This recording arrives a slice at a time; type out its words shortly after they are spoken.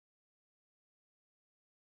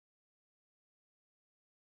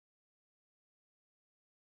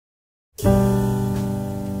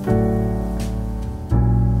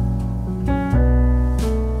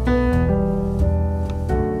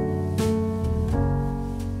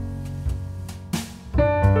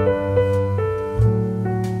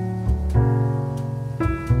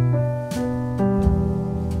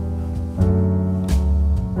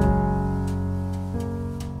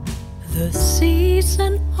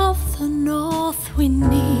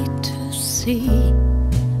see.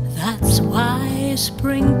 That's why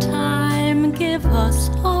springtime gives us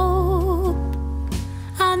hope.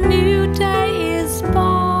 A new day is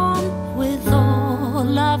born with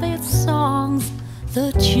all of its songs.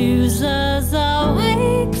 The choosers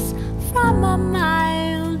awakes from a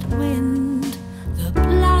mild wind. The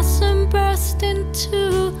blossom burst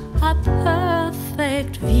into a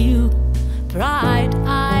perfect view. Bright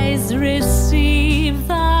eyes receive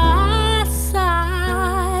the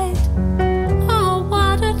sight. Oh,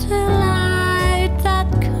 what a delight that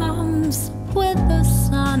comes with the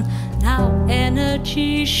sun. Now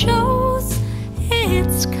energy shows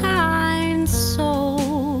its kind soul.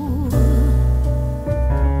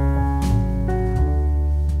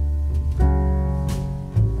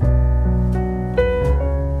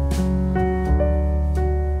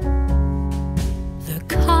 The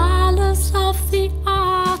colors of the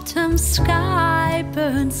autumn sky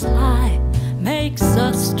burns high, makes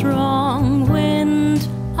a strong wind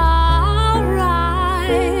arrive.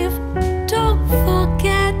 Don't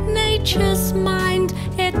forget nature's mind,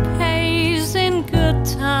 it pays in good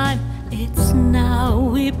time. It's now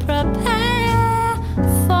we prepare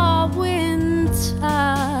for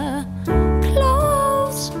winter.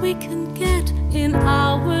 Clothes we can get in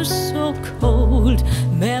hours so cold,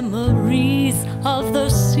 memories of the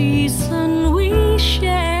season we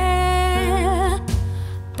share.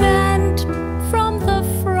 Bent from the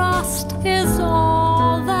frost is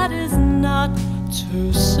all that is not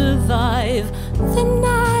to survive the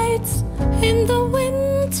nights in the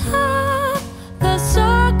winter. The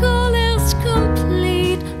circle is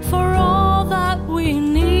complete for all that we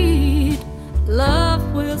need. Love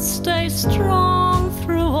will stay strong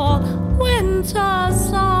through all winter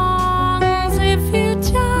songs if you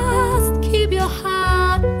just keep your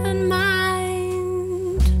heart and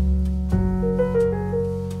mind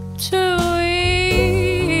to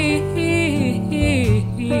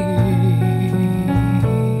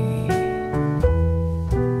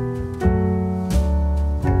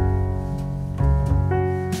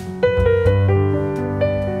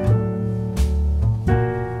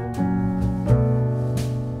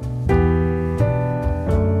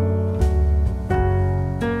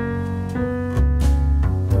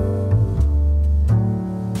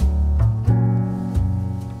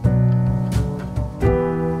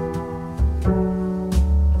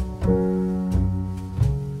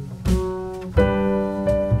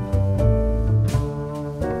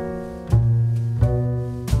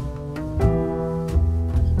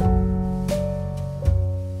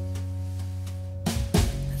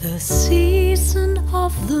the season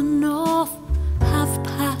of the north have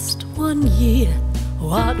passed 1 year.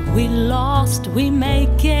 What we lost we may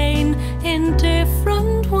gain in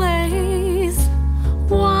different ways.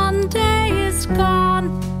 One day is gone,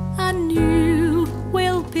 a new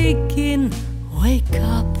will begin. Wake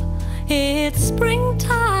up, it's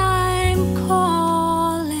springtime.